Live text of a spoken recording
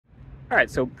All right,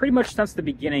 so pretty much since the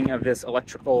beginning of this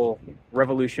electrical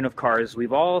revolution of cars,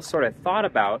 we've all sort of thought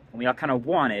about, and we all kind of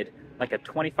wanted, like a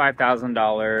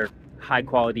 $25,000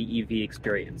 high-quality EV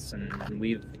experience. And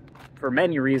we've, for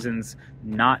many reasons,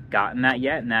 not gotten that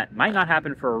yet, and that might not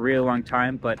happen for a really long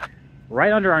time, but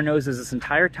right under our noses this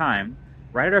entire time,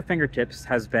 right at our fingertips,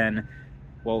 has been,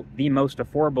 well, the most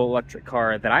affordable electric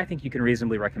car that I think you can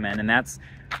reasonably recommend, and that's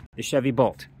the Chevy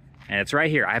Bolt. And it's right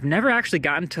here. I've never actually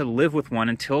gotten to live with one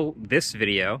until this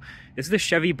video. This is the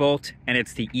Chevy Bolt, and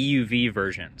it's the EUV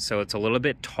version. So it's a little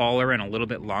bit taller and a little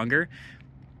bit longer.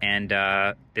 And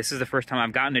this is the first time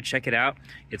I've gotten to check it out.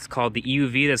 It's called the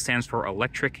EUV, that stands for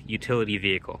Electric Utility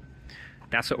Vehicle.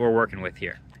 That's what we're working with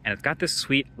here. And it's got this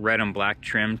sweet red and black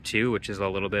trim too, which is a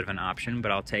little bit of an option,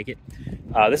 but I'll take it.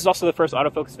 This is also the first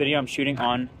autofocus video I'm shooting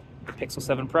on the Pixel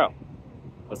 7 Pro.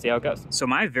 Let's see how it goes. So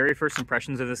my very first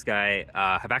impressions of this guy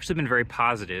have actually been very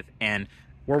positive, and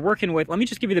we're working with, let me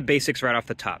just give you the basics right off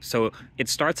the top. So it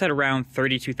starts at around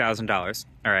 $32,000,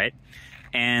 all right?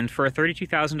 And for a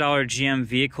 $32,000 GM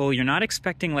vehicle, you're not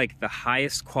expecting like the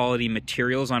highest quality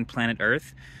materials on planet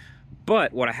Earth.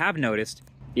 But what I have noticed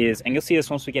is, and you'll see this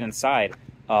once we get inside,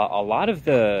 a lot of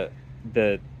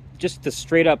just the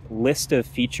straight up list of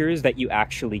features that you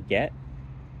actually get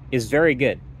is very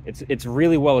good. It's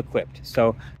really well equipped.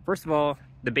 So first of all,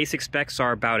 the basic specs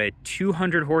are about a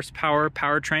 200 horsepower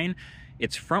powertrain.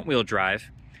 It's front wheel drive,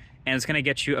 and it's gonna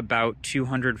get you about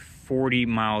 240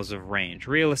 miles of range.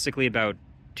 Realistically, about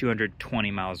 220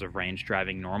 miles of range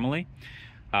driving normally.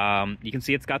 You can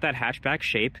see it's got that hatchback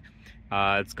shape.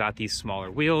 It's got these smaller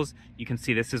wheels. You can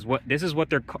see this is what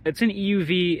they're, it's an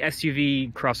EUV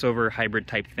SUV crossover hybrid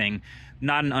type thing.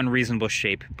 Not an unreasonable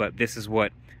shape, but this is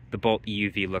what the Bolt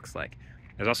EUV looks like.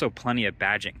 There's also plenty of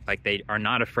badging. Like, they are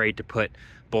not afraid to put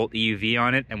Bolt EUV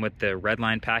on it, and with the red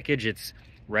line package, it's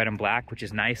red and black, which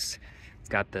is nice. It's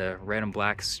got the red and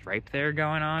black stripe there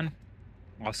going on.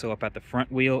 Also up at the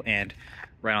front wheel and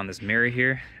right on this mirror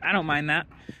here. I don't mind that.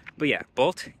 But yeah,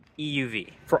 Bolt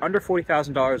EUV. For under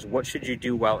 $40,000, what should you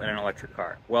do well in an electric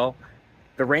car? Well,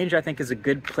 the range I think is a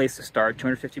good place to start.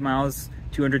 250 miles,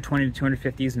 220 to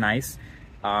 250 is nice.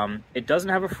 It doesn't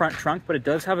have a front trunk, but it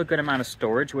does have a good amount of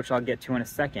storage, which I'll get to in a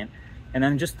second. And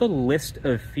then just the list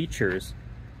of features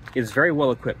is very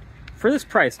well equipped. For this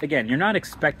price, again, you're not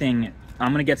expecting,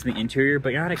 I'm gonna get to the interior,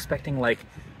 but you're not expecting like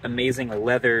amazing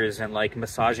leathers and like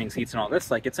massaging seats and all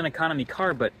this. Like, it's an economy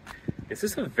car, but this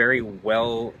is a very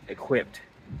well equipped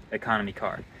economy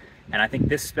car. And I think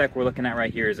this spec we're looking at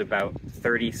right here is about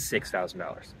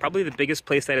 $36,000. Probably the biggest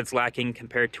place that it's lacking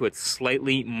compared to its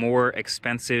slightly more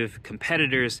expensive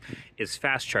competitors is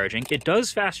fast charging. It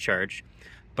does fast charge,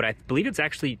 but I believe it's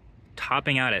actually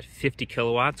topping out at 50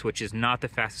 kilowatts, which is not the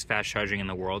fastest fast charging in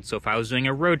the world. So if I was doing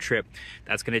a road trip,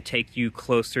 that's gonna take you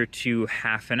closer to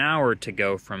half an hour to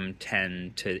go from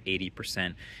 10 to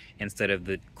 80% instead of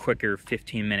the quicker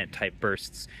 15-minute type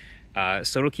bursts.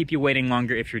 So it'll keep you waiting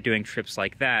longer if you're doing trips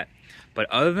like that. But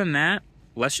other than that,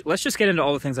 let's just get into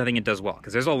all the things I think it does well,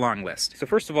 because there's a long list. So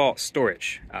first of all,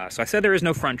 storage. So I said there is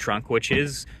no front trunk, which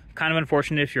is kind of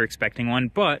unfortunate if you're expecting one,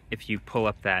 but if you pull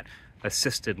up that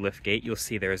assisted lift gate, you'll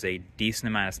see there's a decent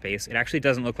amount of space. It actually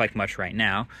doesn't look like much right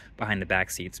now behind the back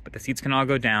seats, but the seats can all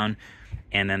go down.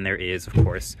 And then there is, of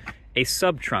course, a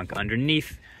sub trunk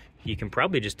underneath. You can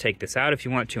probably just take this out if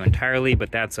you want to entirely, but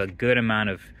that's a good amount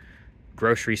of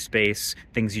grocery space,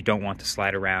 things you don't want to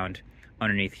slide around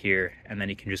underneath here, and then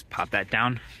you can just pop that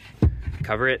down,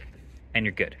 cover it, and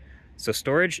you're good. So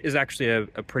storage is actually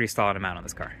a pretty solid amount on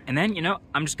this car. And then, you know,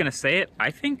 I'm just gonna say it, I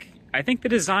think the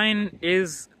design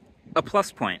is a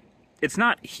plus point. It's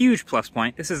not a huge plus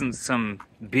point. This isn't some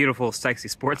beautiful, sexy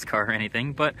sports car or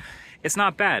anything, but it's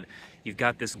not bad. You've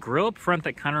got this grille up front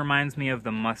that kind of reminds me of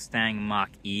the Mustang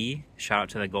Mach-E. Shout out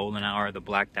to the golden hour, the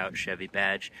blacked out Chevy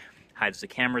badge. Hides the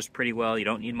cameras pretty well. You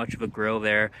don't need much of a grille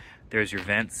there. There's your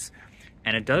vents.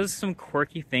 And it does some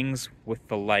quirky things with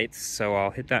the lights. So I'll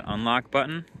hit that unlock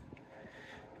button,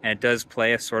 and it does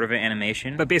play a sort of an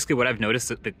animation. But basically what I've noticed,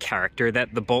 that the character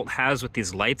that the Bolt has with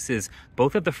these lights is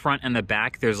both at the front and the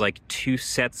back, there's like two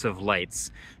sets of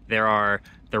lights. There are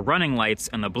the running lights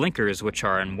and the blinkers, which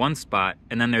are in one spot,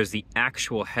 and then there's the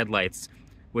actual headlights,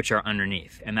 which are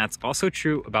underneath. And that's also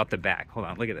true about the back. Hold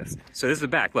on, look at this. So this is the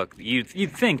back. Look, you'd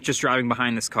think just driving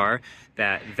behind this car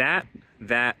that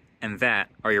and that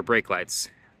are your brake lights.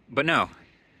 But no,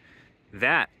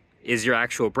 that is your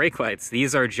actual brake lights.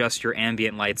 These are just your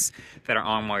ambient lights that are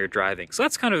on while you're driving. So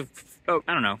that's kind of,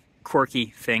 I don't know, quirky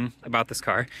thing about this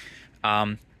car.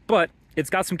 But it's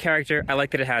got some character. I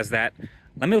like that it has that.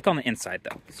 Let me look on the inside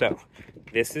though. So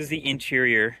this is the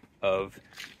interior of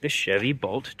the Chevy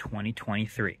Bolt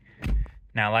 2023.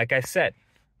 Now, like I said,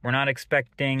 we're not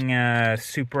expecting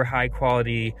super high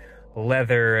quality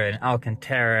leather and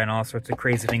Alcantara and all sorts of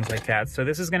crazy things like that. So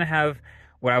this is going to have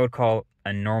what I would call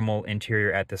a normal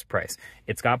interior at this price.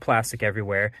 It's got plastic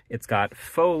everywhere. It's got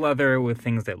faux leather with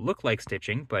things that look like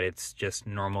stitching, but it's just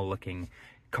normal looking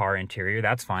car interior.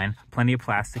 That's fine. Plenty of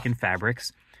plastic and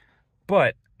fabrics.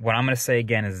 But what I'm going to say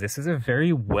again is this is a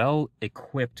very well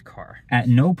equipped car. At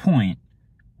no point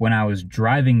when I was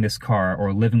driving this car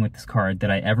or living with this car did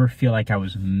I ever feel like I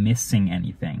was missing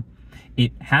anything.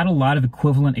 It had a lot of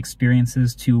equivalent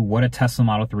experiences to what a Tesla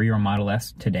Model 3 or Model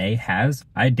S today has.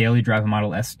 I daily drive a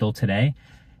Model S still today,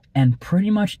 and pretty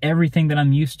much everything that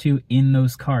I'm used to in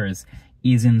those cars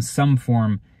is in some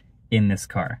form in this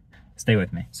car. Stay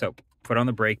with me. So, put on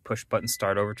the brake, push button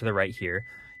start over to the right here.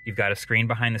 You've got a screen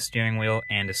behind the steering wheel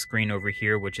and a screen over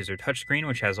here, which is your touch screen,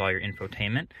 which has all your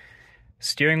infotainment.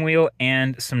 Steering wheel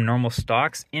and some normal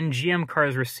stocks. In GM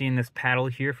cars, we're seeing this paddle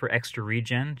here for extra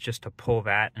regen, just to pull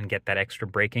that and get that extra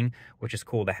braking, which is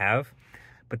cool to have.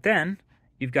 But then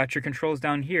you've got your controls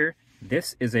down here.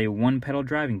 This is a one-pedal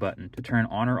driving button to turn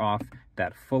on or off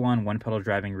that full-on one-pedal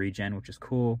driving regen, which is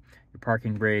cool. Your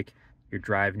parking brake, your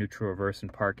drive, neutral, reverse,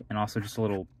 and park, and also just a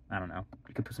little, I don't know,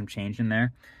 you could put some change in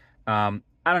there.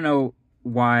 I don't know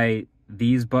why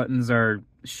these buttons are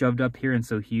shoved up here and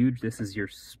so huge. This is your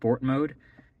sport mode,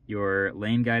 your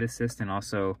lane guide assist, and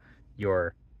also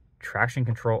your traction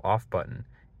control off button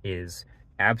is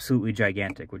absolutely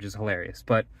gigantic, which is hilarious,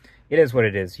 but it is what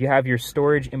it is. You have your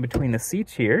storage in between the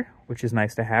seats here, which is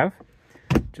nice to have.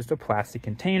 Just a plastic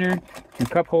container, 2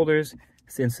 cup holders.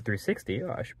 It's Insta360.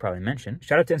 Oh, I should probably mention.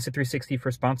 Shout out to Insta360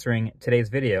 for sponsoring today's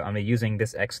video. I'm gonna be using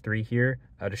this X3 here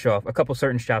to show off a couple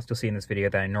certain shots you'll see in this video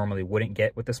that I normally wouldn't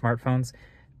get with the smartphones.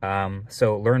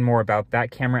 So learn more about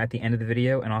that camera at the end of the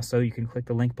video, and also you can click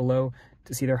the link below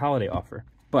to see their holiday offer.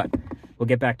 But we'll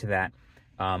get back to that.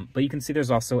 But you can see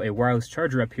there's also a wireless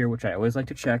charger up here, which I always like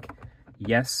to check.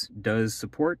 Yes, does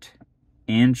support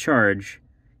and charge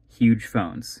huge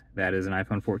phones. That is an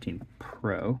iPhone 14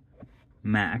 Pro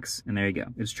Max, and there you go,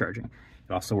 it's charging.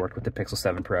 It also worked with the Pixel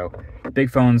 7 Pro. Big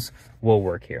phones will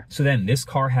work here. So then this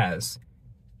car has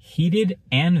heated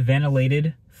and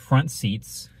ventilated front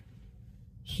seats,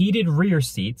 heated rear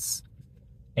seats,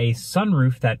 a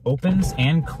sunroof that opens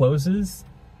and closes,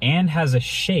 and has a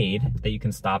shade that you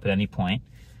can stop at any point.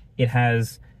 It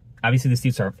has, obviously the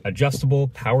seats are adjustable,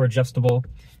 power adjustable,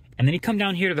 and then you come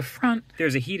down here to the front,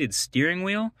 there's a heated steering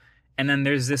wheel, and then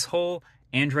there's this whole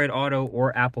Android Auto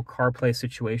or Apple CarPlay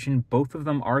situation. Both of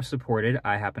them are supported.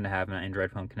 I happen to have an Android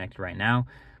phone connected right now,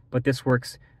 but this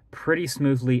works pretty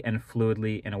smoothly and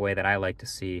fluidly in a way that I like to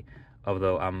see,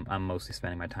 although I'm mostly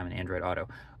spending my time in Android Auto.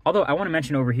 Although I want to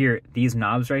mention over here, these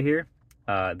knobs right here,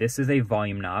 this is a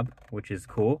volume knob, which is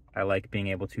cool. I like being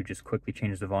able to just quickly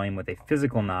change the volume with a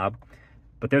physical knob.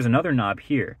 But there's another knob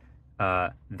here.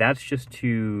 That's just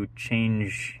to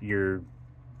change your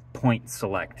point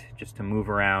select, just to move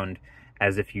around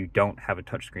as if you don't have a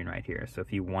touchscreen right here. So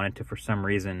if you wanted to, for some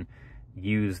reason,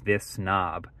 use this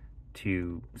knob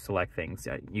to select things,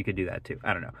 you could do that too.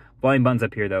 I don't know. Volume button's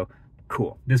up here though.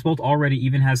 Cool. This Bolt already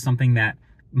even has something that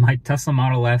my Tesla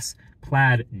Model S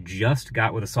Plaid just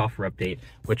got with a software update,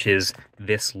 which is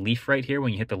this leaf right here.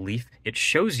 When you hit the leaf, it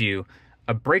shows you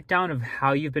a breakdown of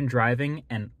how you've been driving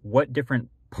and what different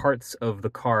parts of the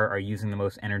car are using the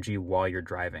most energy while you're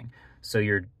driving. So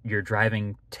your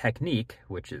driving technique,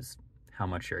 which is how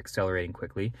much you're accelerating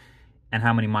quickly, and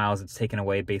how many miles it's taken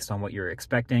away based on what you're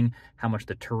expecting, how much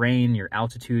the terrain, your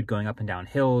altitude going up and down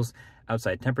hills,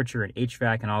 outside temperature and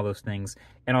HVAC and all those things.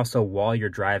 And also while you're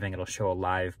driving, it'll show a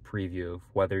live preview of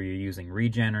whether you're using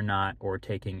regen or not, or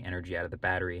taking energy out of the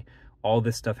battery. All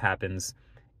this stuff happens.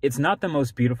 It's not the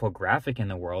most beautiful graphic in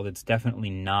the world. It's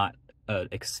definitely not an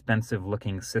expensive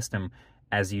looking system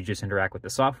as you just interact with the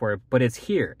software, but it's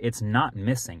here. It's not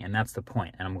missing, and that's the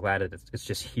point. And I'm glad that it's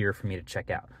just here for me to check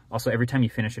out. Also, every time you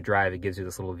finish a drive, it gives you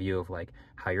this little view of like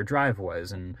how your drive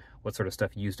was and what sort of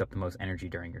stuff used up the most energy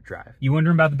during your drive. You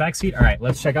wondering about the back seat? All right,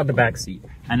 let's check out the back seat.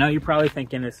 I know you're probably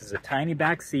thinking this is a tiny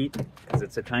back seat because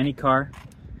it's a tiny car,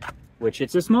 which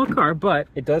it's a small car, but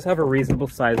it does have a reasonable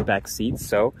size back seat.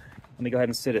 So let me go ahead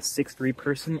and sit a 6'3"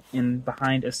 person in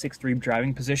behind a 6'3"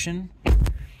 driving position.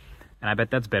 And I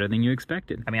bet that's better than you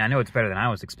expected. I mean, I know it's better than I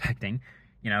was expecting.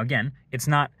 You know, again, it's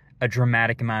not a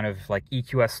dramatic amount of like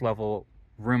EQS level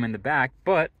room in the back,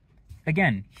 but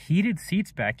again, heated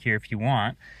seats back here if you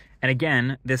want. And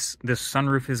again, this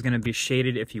sunroof is gonna be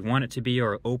shaded if you want it to be,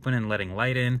 or open and letting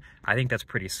light in. I think that's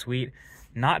pretty sweet.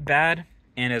 Not bad.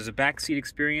 And as a backseat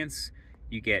experience,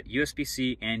 you get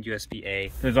USB-C and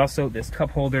USB-A. There's also this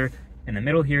cup holder in the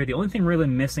middle here. The only thing really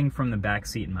missing from the back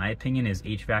seat, in my opinion, is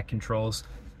HVAC controls.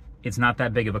 It's not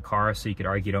that big of a car, so you could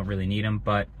argue you don't really need them,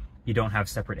 but you don't have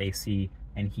separate AC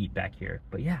and heat back here.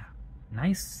 But yeah,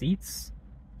 nice seats,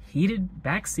 heated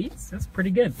back seats, that's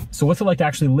pretty good. So what's it like to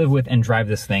actually live with and drive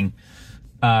this thing?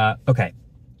 Okay,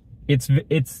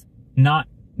 it's not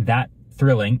that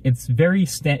thrilling. It's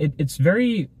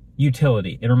very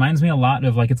utility. It reminds me a lot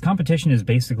of, like, its competition is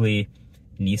basically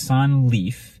Nissan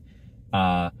Leaf,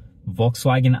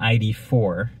 Volkswagen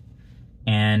ID4,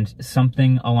 and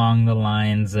something along the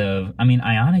lines of, I mean,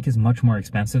 Ioniq is much more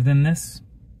expensive than this.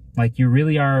 Like, you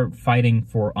really are fighting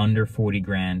for under 40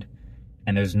 grand,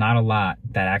 and there's not a lot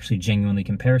that actually genuinely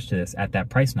compares to this at that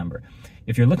price number.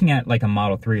 If you're looking at like a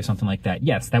Model 3 or something like that,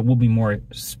 yes, that will be more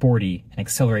sporty and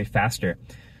accelerate faster.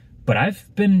 But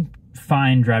I've been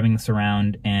fine driving this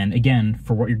around, and again,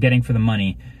 for what you're getting for the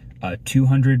money, a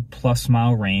 200+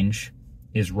 mile range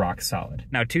is rock solid.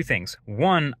 Now, two things.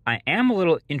 One, I am a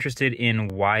little interested in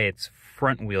why it's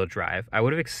front wheel drive. I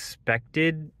would have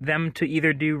expected them to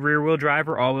either do rear wheel drive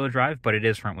or all wheel drive, but it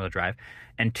is front wheel drive.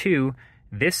 And two,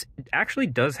 this actually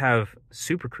does have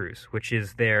Super Cruise, which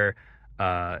is their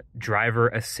driver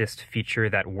assist feature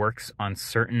that works on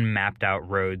certain mapped out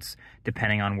roads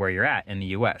depending on where you're at in the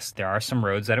US. There are some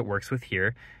roads that it works with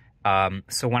here.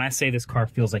 So when I say this car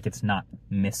feels like it's not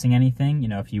missing anything, you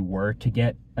know, if you were to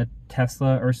get a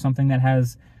Tesla or something that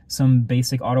has some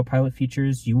basic autopilot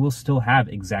features, you will still have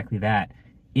exactly that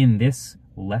in this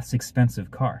less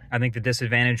expensive car. I think the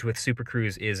disadvantage with Super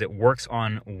Cruise is it works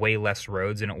on way less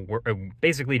roads, and it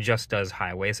basically just does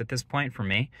highways at this point for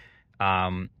me.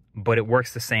 But it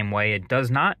works the same way. It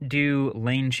does not do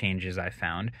lane changes, I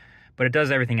found, but it does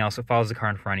everything else. It follows the car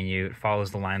in front of you. It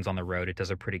follows the lines on the road. It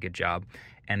does a pretty good job.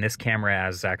 And this camera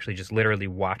is actually just literally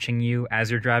watching you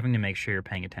as you're driving to make sure you're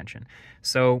paying attention.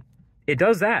 So it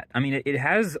does that. I mean, it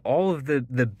has all of the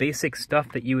basic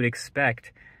stuff that you would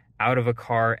expect out of a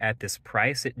car at this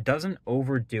price. It doesn't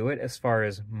overdo it as far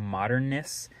as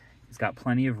modernness. It's got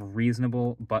plenty of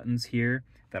reasonable buttons here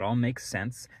that all make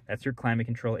sense. That's your climate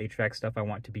control, HVAC stuff I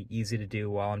want to be easy to do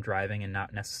while I'm driving and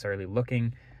not necessarily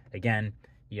looking. Again,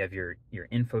 you have your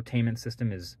infotainment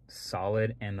system is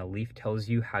solid, and the Leaf tells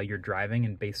you how you're driving,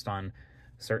 and based on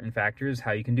certain factors,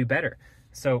 how you can do better.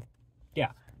 So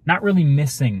yeah, not really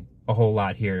missing a whole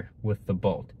lot here with the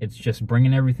Bolt. It's just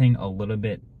bringing everything a little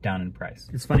bit down in price.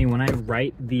 It's funny, when I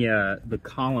write the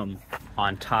column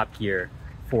on Top Gear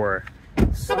for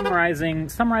summarizing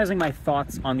my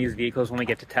thoughts on these vehicles when we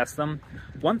get to test them,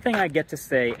 one thing I get to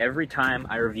say every time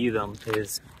I review them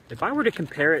is, if I were to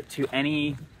compare it to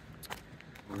any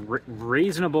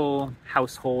reasonable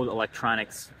household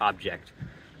electronics object,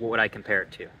 what would I compare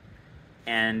it to?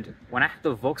 And when I have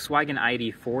the Volkswagen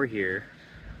ID4 here,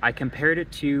 I compared it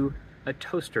to a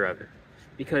toaster oven,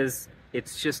 because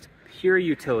it's just pure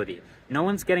utility. No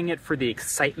one's getting it for the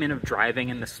excitement of driving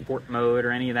in the sport mode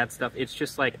or any of that stuff. It's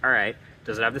just like, all right,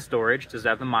 does it have the storage? Does it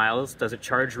have the miles? Does it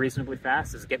charge reasonably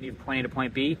fast? Does it get me from point A to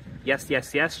point B? Yes,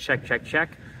 yes, yes, check, check,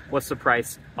 check. What's the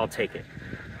price? I'll take it.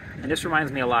 And this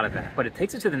reminds me a lot of that, but it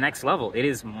takes it to the next level. It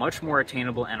is much more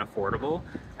attainable and affordable.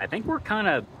 I think we're kind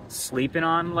of sleeping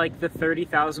on like the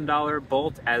 $30,000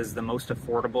 Bolt as the most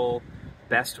affordable,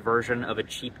 best version of a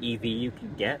cheap EV you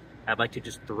can get. I'd like to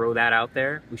just throw that out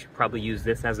there. We should probably use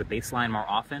this as a baseline more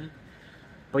often.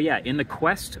 But yeah, in the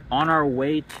quest on our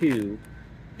way to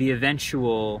the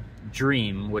eventual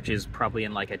dream, which is probably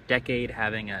in like a decade,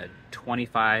 having a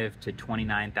 $25,000 to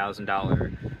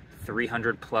 $29,000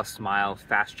 300+ mile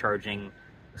fast charging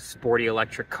sporty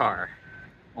electric car.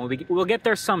 We'll get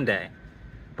there someday,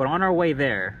 but on our way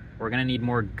there, we're gonna need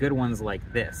more good ones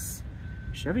like this.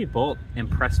 Chevy Bolt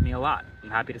impressed me a lot, I'm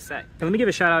happy to say. And let me give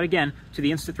a shout out again to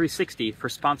the Insta360 for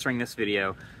sponsoring this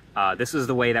video. This is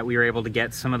the way that we were able to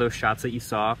get some of those shots that you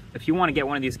saw. If you want to get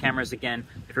one of these cameras again,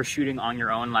 if you're shooting on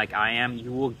your own like I am,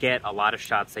 you will get a lot of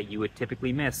shots that you would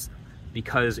typically miss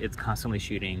because it's constantly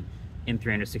shooting in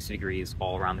 360 degrees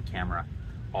all around the camera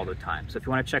all the time. So if you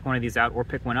want to check one of these out or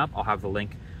pick one up, I'll have the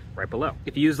link right below.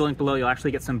 If you use the link below, you'll actually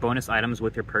get some bonus items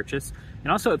with your purchase.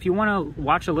 And also, if you want to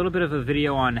watch a little bit of a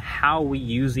video on how we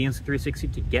use the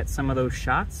Insta360 to get some of those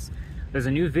shots, there's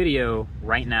a new video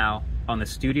right now on the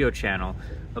studio channel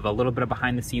of a little bit of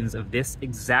behind the scenes of this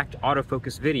exact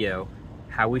autofocus video,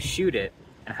 how we shoot it,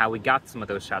 and how we got some of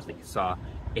those shots that you saw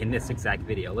in this exact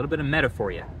video. A little bit of meta for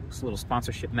you. Just a little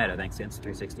sponsorship meta thanks to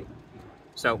Insta360.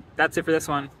 So that's it for this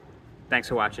one. Thanks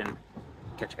for watching.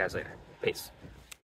 Catch you guys later. Peace.